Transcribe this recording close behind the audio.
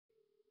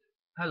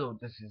Hello,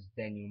 this is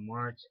Daniel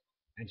Mart,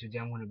 and today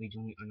I'm going to be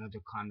doing another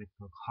comic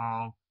book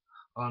haul.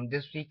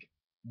 This week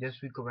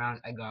around,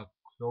 I got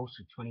close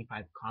to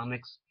 25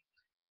 comics,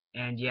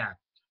 and yeah,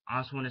 I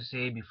also want to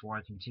say before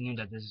I continue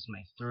that this is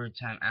my third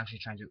time actually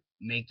trying to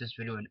make this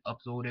video and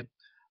upload it.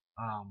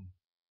 Um,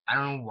 I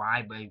don't know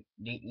why, but I've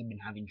lately been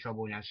having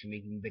trouble in actually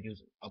making videos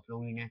and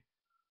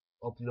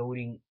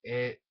uploading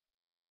it.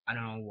 I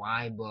don't know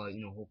why, but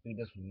hopefully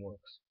this one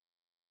works.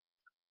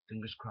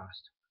 Fingers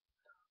crossed.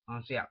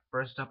 So yeah,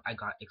 first up I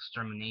got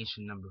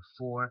Extermination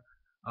 #4.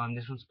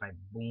 This one's by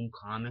Boom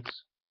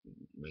Comics.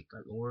 Make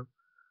that lower.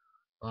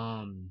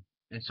 Um,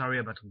 and sorry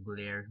about the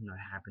glare. It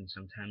happens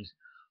sometimes.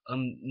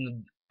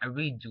 I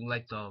really do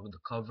like the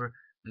cover.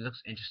 It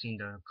looks interesting.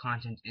 The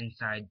content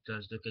inside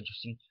does look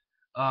interesting.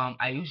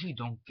 I usually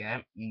don't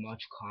get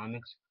much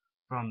comics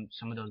from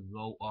some of the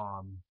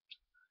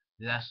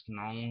less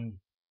known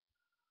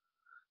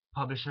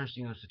publishers,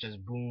 such as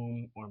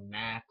Boom or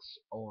Max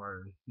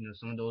or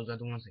some of those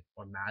other ones like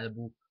or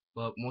Malibu.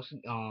 But most of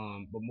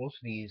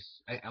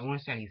these, I want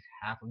to say at least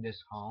half of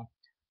this haul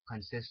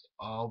consists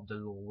of the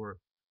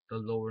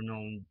lower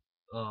known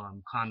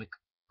comic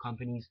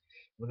companies,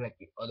 with like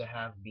the other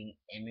half being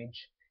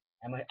Image.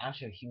 I'm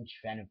actually a huge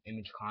fan of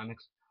Image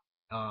Comics.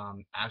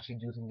 I actually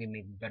do think they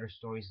make better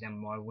stories than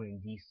Marvel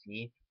and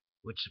DC,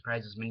 which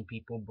surprises many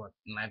people. But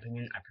in my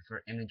opinion, I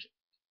prefer Image.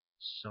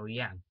 So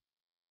yeah.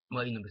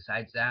 Well,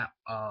 besides that,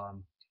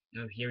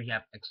 here we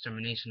have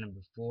Extermination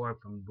 #4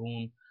 from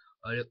Boom.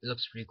 It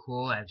looks pretty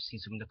cool. I've seen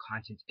some of the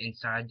content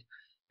inside,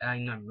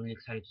 and I'm really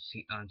excited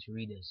to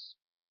read this.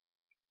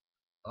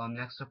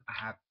 Next up, I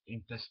have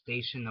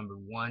Infestation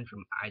 #1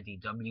 from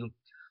IDW.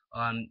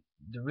 Um,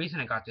 the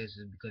reason I got this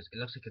is because it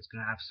looks like it's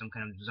gonna have some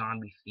kind of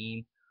zombie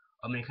theme.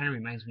 It kind of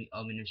reminds me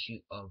of an issue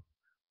of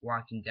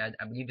Walking Dead.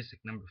 I believe it's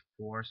like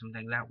 #4,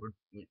 something like that, where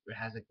it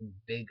has like a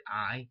big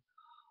eye.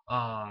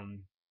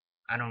 um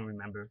I don't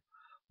remember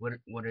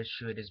what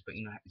issue it is, but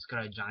it's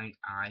got a giant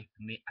eye.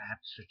 I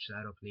have to search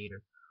that up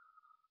later.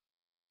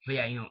 But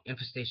yeah,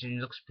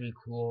 Infestation looks pretty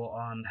cool.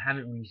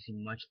 Haven't really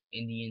seen much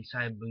in the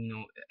inside, but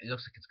it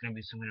looks like it's gonna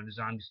be some kind of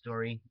zombie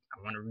story.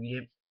 I want to read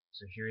it,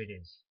 so here it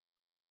is.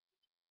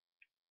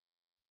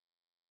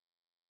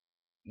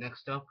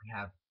 Next up, we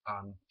have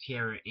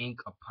Terror Inc.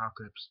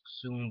 Apocalypse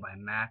Soon by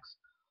Max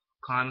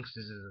Comics.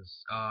 This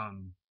is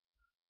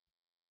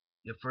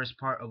the first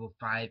part of a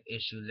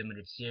 5-issue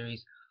limited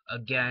series.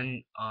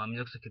 Again, it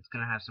looks like it's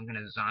gonna have some kind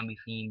of zombie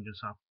theme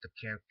just off the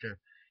character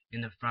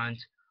in the front.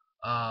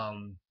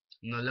 Um,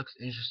 it looks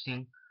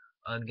interesting.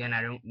 Again,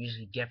 I don't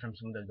usually get from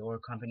some of the lower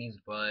companies,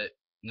 but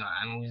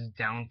I'm always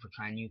down for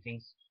trying new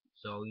things.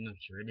 So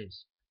here it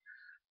is.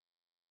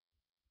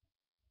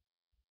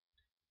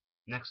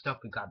 Next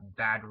up, we got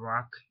Bad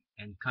Rock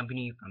and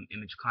Company from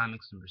Image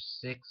Comics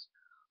 #6.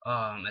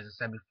 As I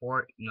said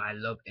before, I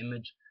love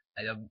Image.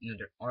 I love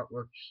their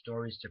artwork,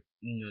 stories,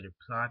 their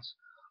plots.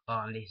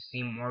 They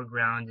seem more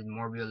grounded,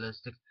 more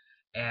realistic,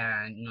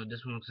 and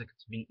this one looks like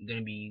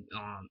gonna be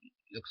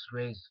looks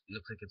great.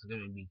 Looks like it's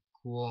gonna be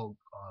cool.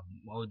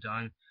 Well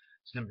done.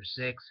 It's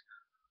 #6.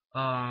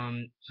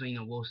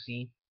 So we'll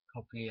see.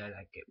 Hopefully, I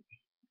like it.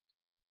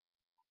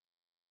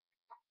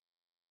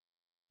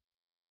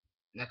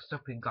 Next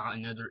up, we got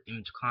another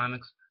Image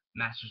Comics,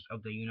 Masters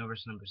of the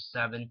Universe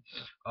 #7.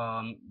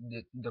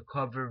 The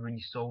cover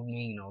really sold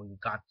me. You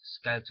got the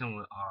skeleton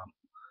with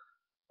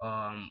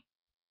um,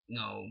 you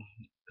know,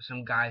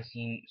 some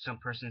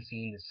person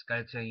seeing the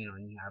skeleton.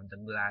 And you have the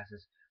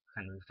glasses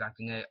kind of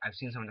reflecting it. I've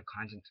seen some of the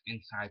content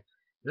inside.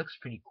 It looks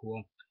pretty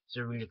cool.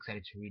 So really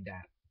excited to read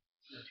that.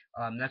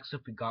 Next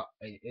up, we got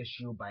an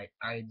issue by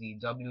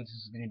IDW. This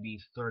is going to be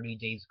 30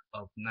 Days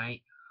of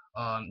Night.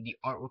 The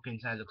artwork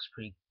inside looks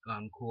pretty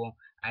cool.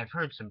 I've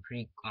heard some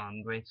pretty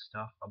great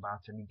stuff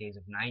about 30 Days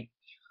of Night.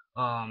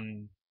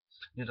 Um,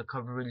 the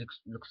cover really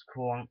looks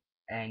cool,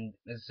 and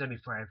as I said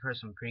before, I've heard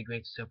some pretty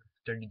great stuff of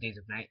 30 Days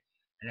of Night,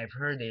 and I've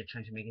heard they're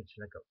trying to make it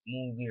to like a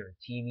movie or a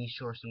TV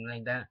show or something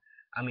like that.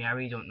 I mean, I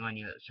really don't know. I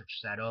need to search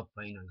that up,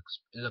 but it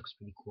looks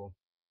pretty cool.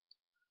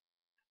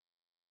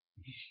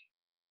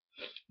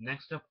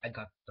 Next up, I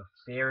got the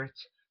ferret,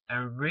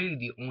 and really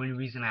the only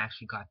reason I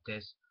actually got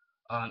this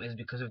is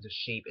because of the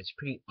shape. It's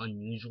pretty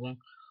unusual.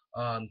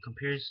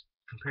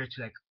 Compared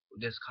to like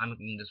this comic,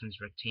 this one's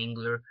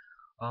rectangular.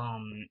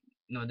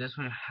 This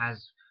one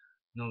has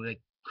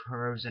like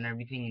curves and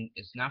everything.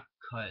 It's not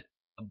cut,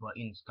 but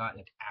it's got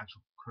like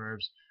actual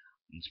curves.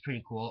 It's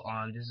pretty cool.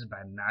 This is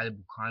by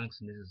Malibu Comics,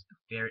 and this is the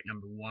ferret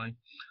 #1.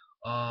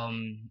 I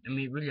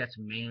mean, really, that's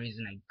the main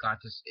reason I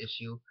got this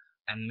issue.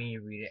 I may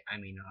read it. I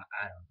mean,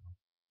 I don't know.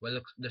 Well,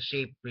 looks the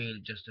shape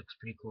really just looks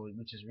pretty cool,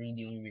 which is really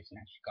the only reason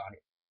I actually got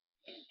it.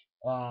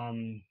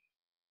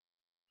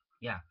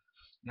 Yeah.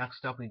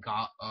 Next up, we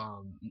got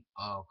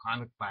a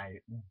comic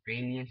by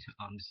Valiant,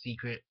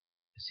 Secret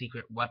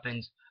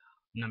Weapons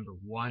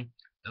 #1.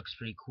 Looks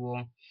pretty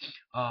cool.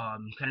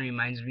 Kind of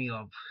reminds me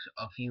of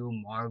a few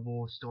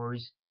Marvel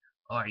stories,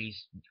 or at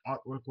least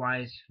artwork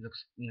wise,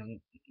 looks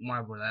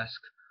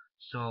Marvel-esque.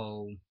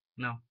 So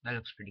no, that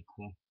looks pretty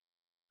cool.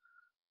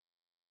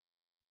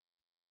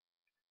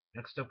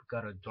 Next up, we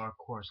got a Dark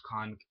Horse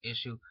comic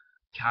issue,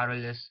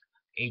 Catalyst,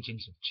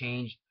 Agents of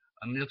Change.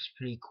 It looks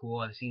pretty cool.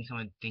 I've seen some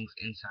of the things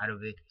inside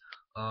of it.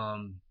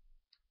 Um,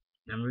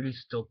 I'm really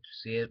stoked to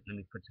see it. Let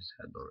me put this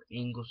at a lower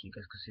angle so you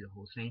guys can see the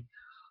whole thing.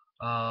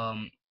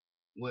 Um,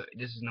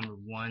 this is number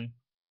 1,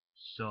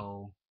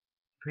 so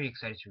pretty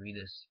excited to read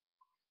this.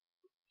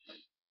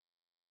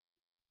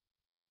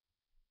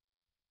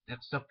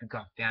 Next up, we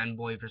got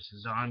Fanboy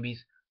vs.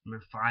 Zombies,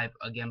 number 5,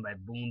 again by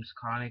Boom's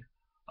Comic.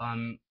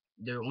 Um,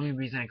 the only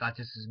reason I got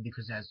this is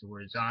because it has the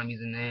word zombies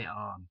in it.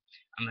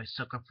 I'm a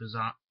sucker for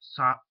that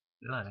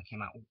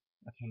came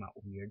out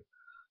weird.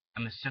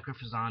 I'm a sucker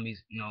for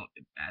zombies. You know,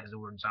 as the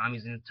word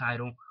zombies in the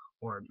title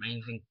or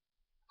anything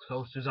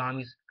close to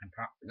zombies,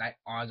 like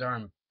odds are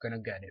I'm gonna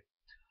get it.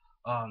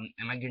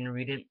 Am I gonna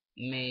read it?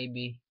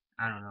 Maybe.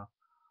 I don't know.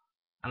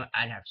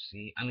 I'd have to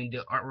see. I mean,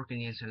 the artwork in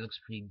the inside looks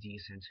pretty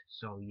decent.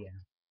 So yeah.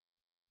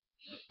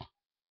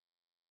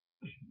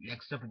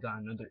 Next up, we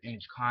got another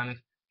Image comic.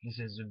 This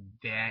is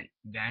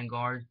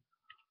Vanguard.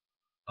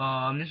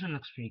 This one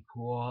looks pretty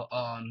cool.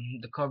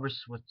 The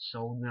cover's what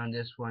sold me on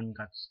this one.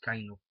 Got this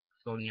guy,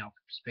 floating out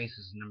from space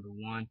is number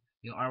 1.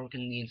 The artwork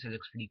in the inside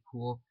looks pretty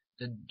cool.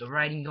 The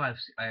writing though, I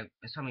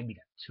saw maybe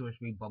like 2 or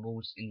 3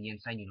 bubbles in the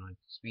inside, like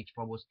speech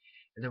bubbles.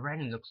 The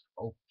writing looks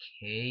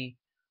okay,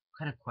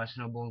 kind of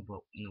questionable,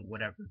 but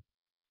whatever.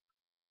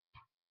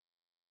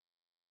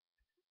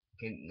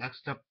 Okay,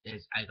 next up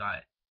is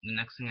the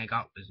next thing I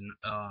got is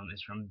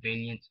from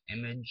Valiant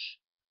Image.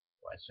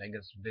 Right, so I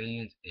guess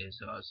Valiant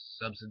is a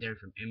subsidiary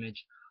from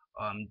Image.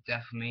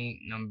 Definitely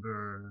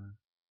number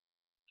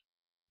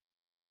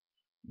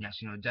yes,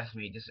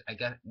 definitely I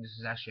guess this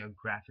is actually a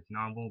graphic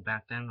novel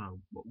back then, or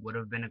what would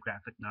have been a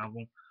graphic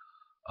novel.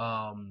 So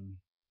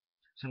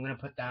I'm gonna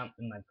put that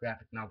in my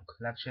graphic novel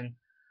collection.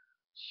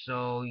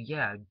 So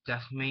yeah,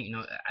 definitely.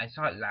 I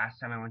saw it last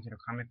time I went to the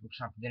comic book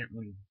shop. Didn't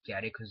really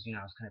get it because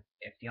I was kind of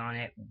iffy on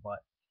it,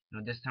 but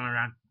this time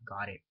around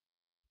got it.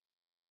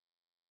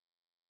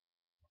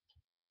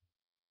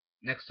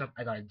 Next up,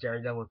 I got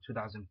Daredevil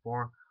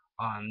 2004,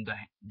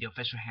 the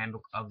official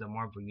handbook of the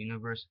Marvel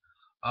Universe.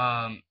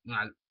 I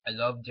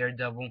love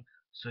Daredevil,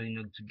 so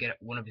to get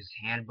one of his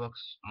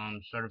handbooks,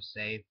 sort of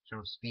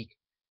speak,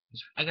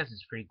 I guess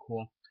it's pretty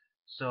cool.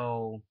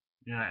 So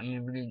I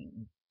mean, really,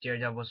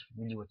 Daredevil's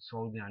really what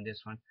sold me on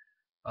this one.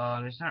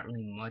 There's not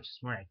really much.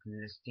 It's more like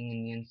listing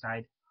in the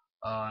inside.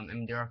 I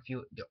mean, there are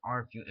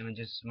a few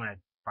images, more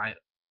like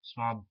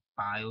small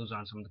bios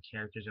on some of the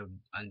characters of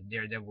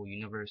Daredevil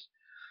universe.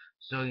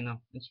 So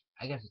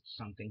I guess it's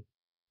something.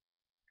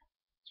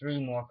 It's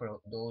really more for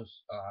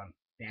those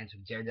fans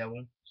of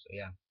Daredevil. So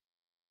yeah.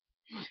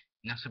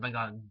 Next up, I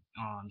got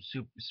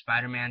Super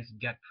Spider-Man's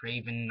Get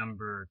Craven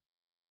number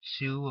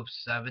 2 of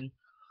 7.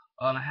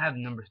 I have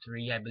number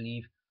 3, I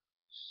believe.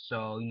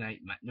 So my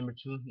number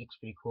 2 looks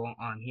pretty cool.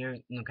 Here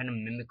kind of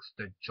mimics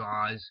the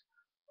Jaws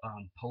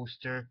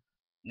poster.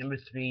 Number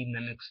 3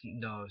 mimics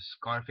the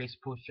Scarface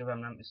poster, if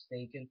I'm not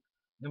mistaken.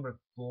 Number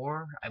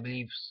 4, I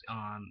believe,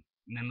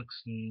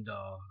 mimics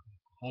the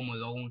Home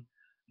Alone.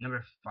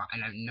 Number 5,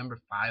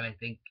 I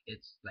think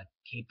it's like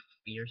Cape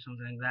Fear,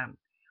 something like that.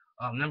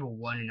 Number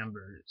 1 and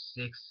number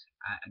 6,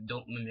 I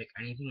don't mimic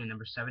anything. And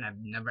number 7,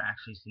 I've never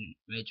actually seen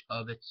an image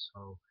of it,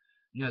 so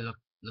look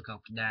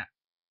out for that.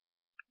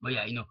 But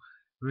yeah,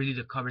 really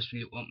the covers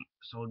really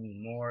sold me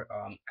more.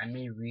 I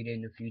may read it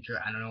in the future.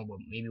 I don't know, but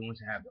maybe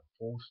once I have the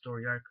full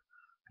story arc.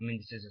 I mean,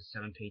 this is a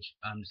 7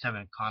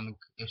 comic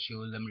issue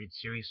limited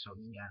series, so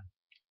yeah.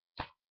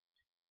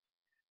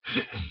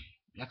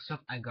 Next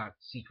up, I got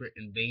Secret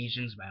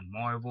Invasions by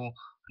Marvel,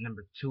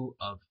 number 2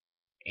 of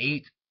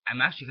 8.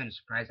 I'm actually kind of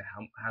surprised at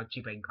how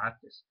cheap I got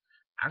this.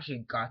 I actually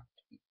got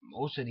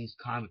most of these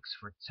comics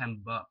for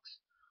 $10.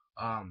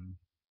 Um,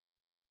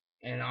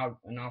 in all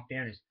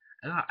fairness,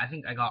 I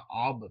think I got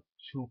all but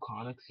 2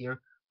 comics here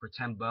for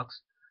 $10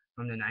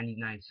 from the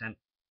 99-cent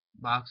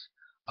box.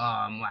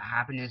 What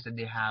happened is that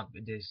they have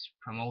this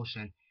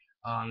promotion.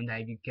 That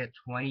if you get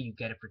 20, you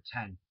get it for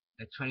 10.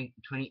 Like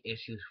 20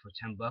 issues for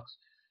 $10.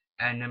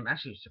 And I'm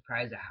actually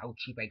surprised at how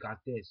cheap I got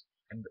this.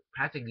 I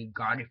practically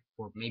got it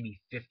for maybe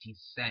 50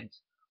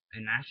 cents,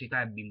 and I actually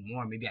thought it'd be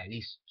more, maybe at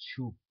least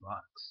 $2,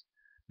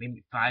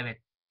 maybe five at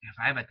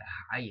the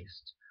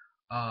highest.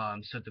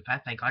 So the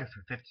fact I got it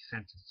for 50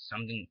 cents is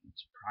something that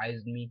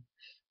surprised me.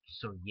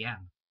 So yeah.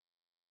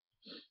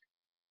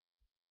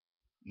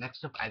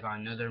 Next up, I got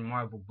another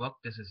Marvel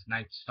book. This is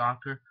Night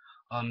Stalker.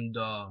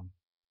 The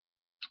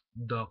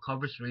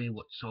cover's really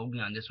what sold me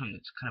on this one.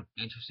 It's kind of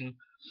interesting.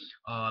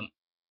 Um,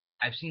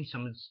 I've seen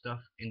some of the stuff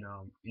in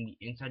the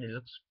inside. It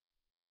looks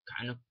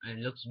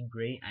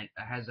great, and it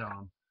has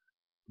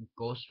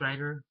Ghost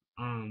Rider.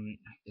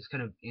 It's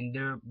kind of in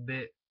there a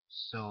bit.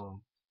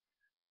 So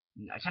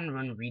I kind of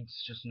want to read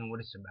this just to know what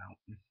it's about.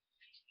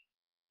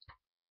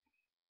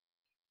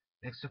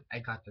 Next up, I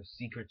got the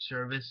Secret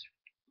Service.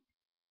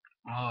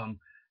 I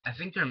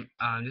think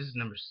this is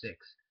number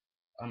 6.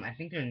 I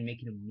think they're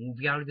making a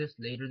movie out of this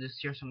later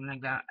this year, something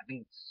like that.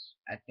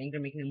 I think they're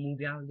making a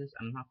movie out of this.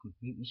 I'm not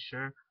completely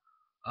sure.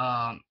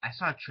 I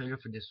saw a trailer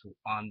for this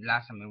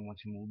last time I went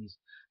to movies.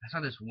 I saw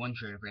this one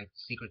trailer for like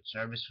Secret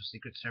Service or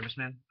Secret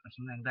Serviceman or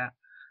something like that.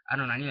 I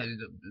don't know. I need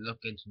to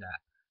look into that.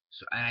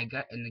 So and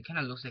and it kind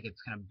of looks like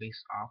it's kind of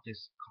based off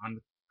this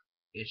comic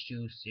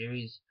issue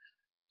series.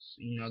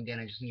 So, again,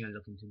 I just need to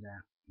look into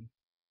that.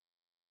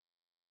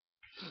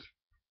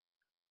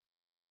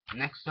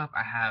 Next up,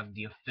 I have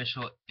the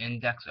official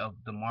index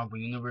of the Marvel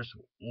Universe: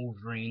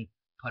 Wolverine,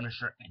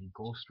 Punisher, and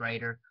Ghost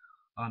Rider.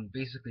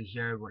 Basically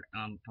here,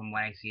 from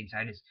what I see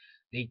inside is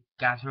they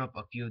gather up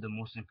a few of the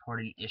most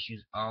important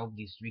issues of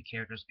these three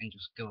characters and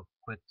just give a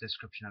quick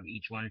description of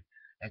each one,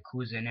 like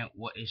who's in it,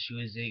 what issue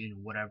is it,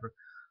 whatever.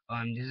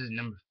 This is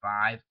number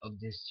 5 of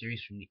this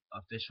series from the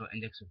official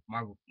index of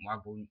Marvel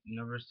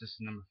Universe. This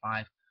is number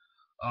 5.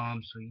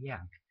 So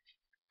yeah.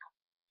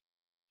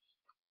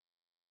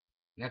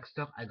 Next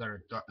up, I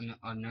got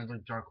another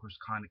Dark Horse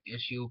comic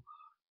issue,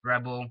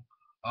 Rebel,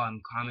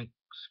 comics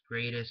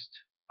greatest,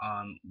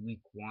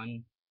 week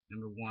 1,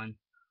 number 1.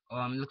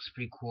 It looks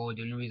pretty cool.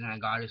 The only reason I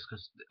got it is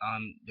because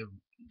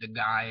the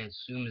guy, I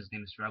assume his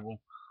name is Rebel,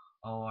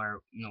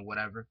 or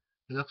whatever.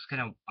 He looks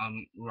kind of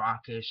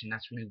rockish, and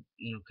that's really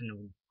kind of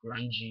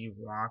grungy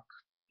rock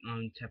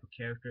type of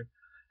character.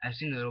 I've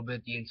seen a little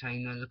bit. The inside,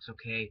 it looks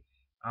okay.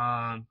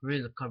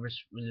 Really the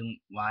covers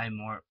really why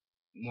more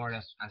or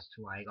less as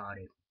to why I got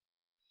it.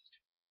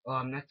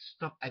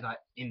 Next up, I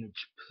got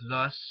Image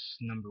Plus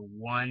number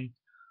 1.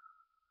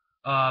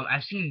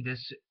 I've seen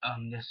this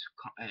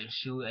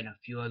issue and a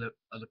few other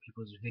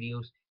people's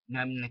videos. And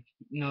I'm like,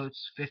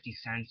 it's 50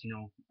 cents.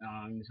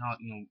 It's not,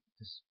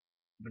 this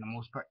for the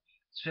most part,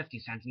 it's 50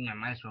 cents. I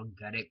might as well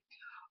get it.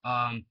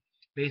 Um,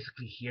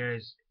 basically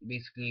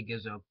basically it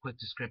gives a quick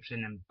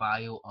description and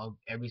bio of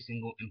every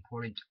single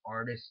important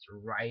artist,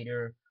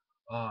 writer,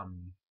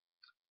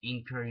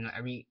 inker,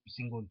 every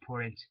single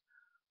important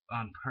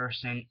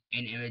person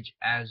and image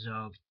as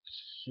of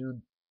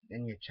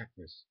then you check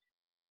this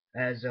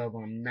as of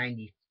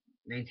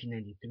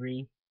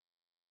 1993.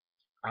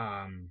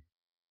 um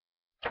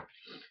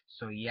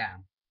so yeah.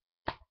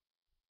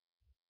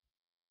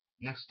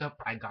 Next up,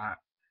 I got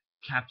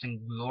Captain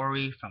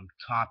Glory from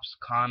Topps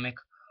Comic.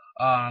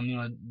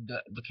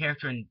 The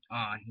character in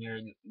here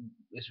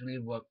is really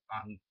what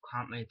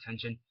caught my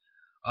attention.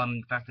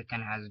 In fact, it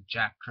kind of has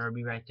Jack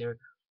Kirby right there.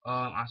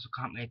 Also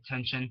caught my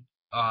attention.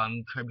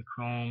 Kirby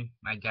Chrome,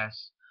 I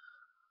guess.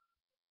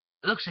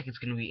 It looks like it's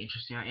gonna be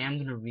interesting. I am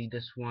gonna read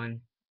this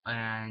one,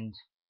 and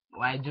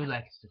what I do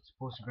like is it's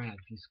supposed to bring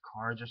like these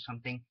cards or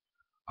something.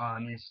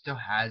 And it still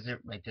has it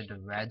right there, the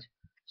red.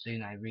 So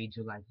I really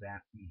do like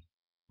that.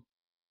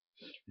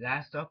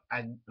 Last up,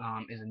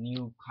 is a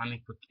new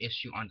comic book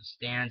issue on the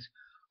stands.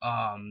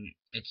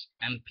 It's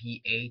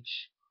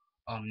MPH,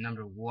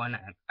 number 1.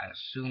 I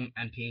assume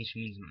MPH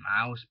means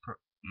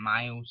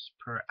miles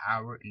per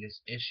hour in this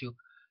issue.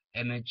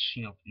 Image,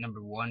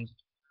 number 1.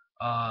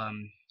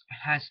 It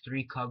has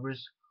 3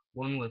 covers,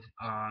 one with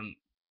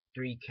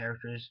 3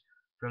 characters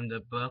from the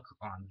book.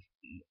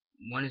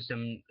 One is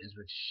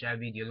with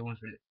Chevy, the other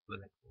one's with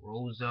like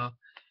Rosa,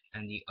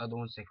 and the other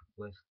one's like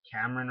with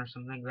Cameron or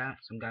something like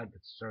that. Some guy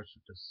that starts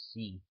with a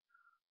C.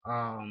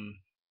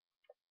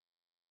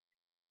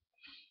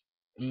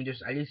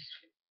 There's at least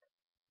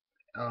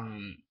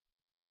um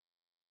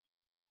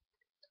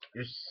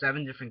there's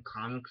 7 different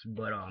comics,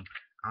 but on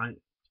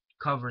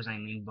covers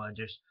but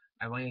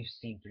I've only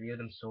seen 3 of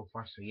them so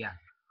far. So yeah,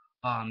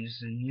 this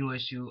is a new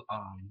issue.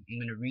 I'm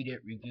gonna read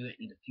it, review it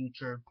in the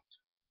future,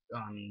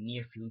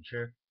 near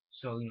future.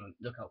 So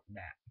look out for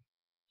that.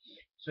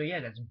 So yeah,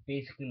 that's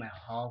basically my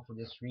haul for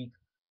this week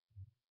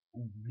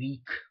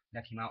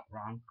that came out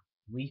wrong.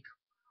 Week.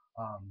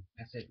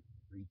 I said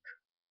week.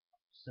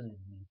 Silly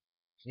me.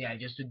 So yeah,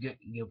 just to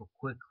give a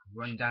quick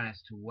rundown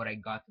as to what I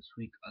got this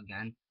week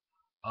again.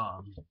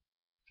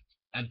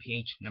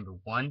 MPH number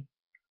 1.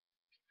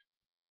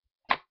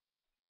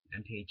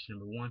 MPH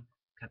number 1.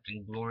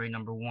 Captain Glory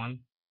number 1.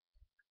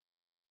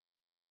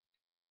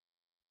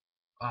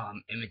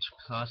 Image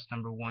Plus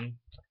number 1.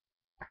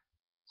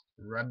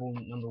 Rebel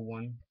number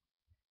 1.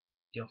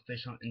 The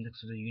official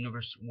index of the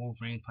universe: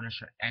 Wolverine,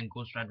 Punisher, and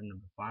Ghost Rider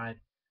number 5.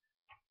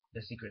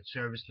 The Secret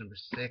Service number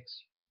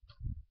 6.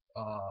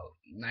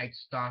 Night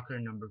Stalker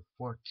number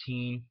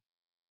 14.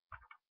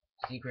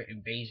 Secret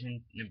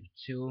Invasion number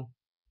 2.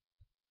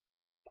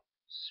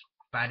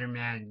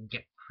 Spider-Man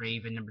Get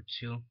Craven number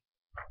 2.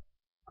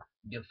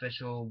 The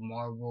official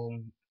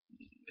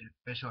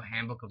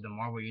handbook of the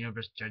Marvel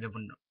Universe,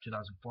 Daredevil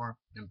 2004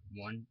 number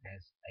 1,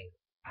 as I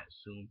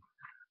assume.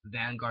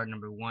 Vanguard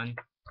number 1.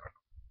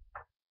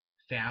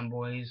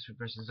 Fanboys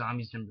vs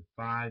Zombies number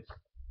 5.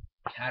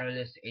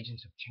 Catalyst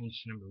Agents of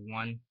Change number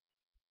 1.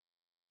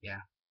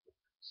 Yeah.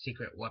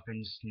 Secret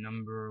Weapons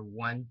number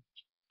 1.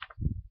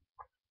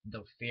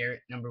 The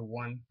Fear number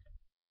 1.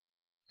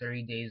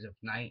 30 Days of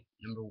Night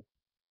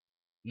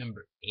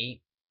number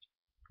 8.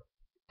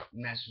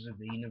 Masters of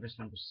the Universe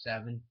number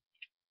 7.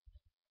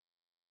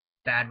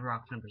 Bad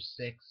Rock number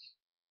 6.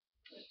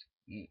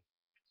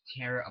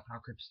 Terror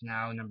Apocalypse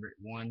Now number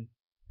 1.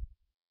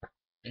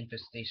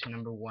 Infestation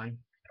number 1.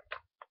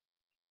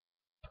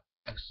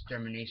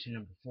 Extermination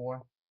number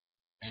 4,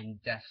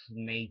 and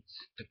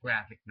Decimates the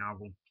graphic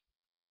novel.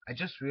 I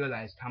just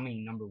realized how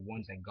many number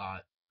 1s I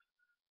got,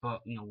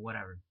 but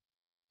whatever.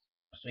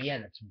 So yeah,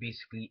 that's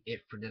basically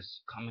it for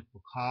this comic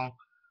book haul,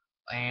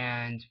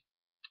 and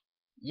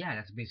yeah,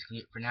 that's basically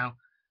it for now.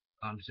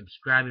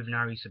 Subscribe if you're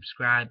not already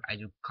subscribed. I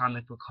do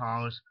comic book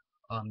hauls,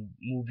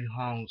 movie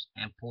hauls,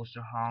 and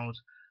poster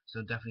hauls,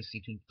 so definitely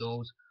stay tuned for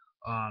those.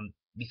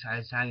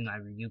 Besides that, I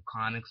review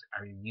comics,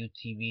 I review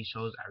TV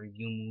shows, I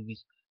review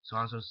movies, so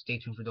also stay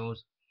tuned for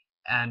those.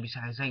 And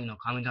besides that,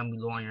 comment down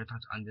below on your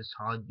thoughts on this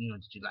haul. Did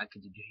you like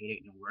it? Did you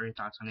hate it? What are your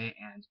thoughts on it?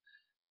 And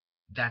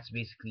that's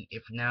basically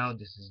it for now.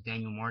 This is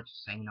Daniel Mart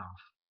signing off.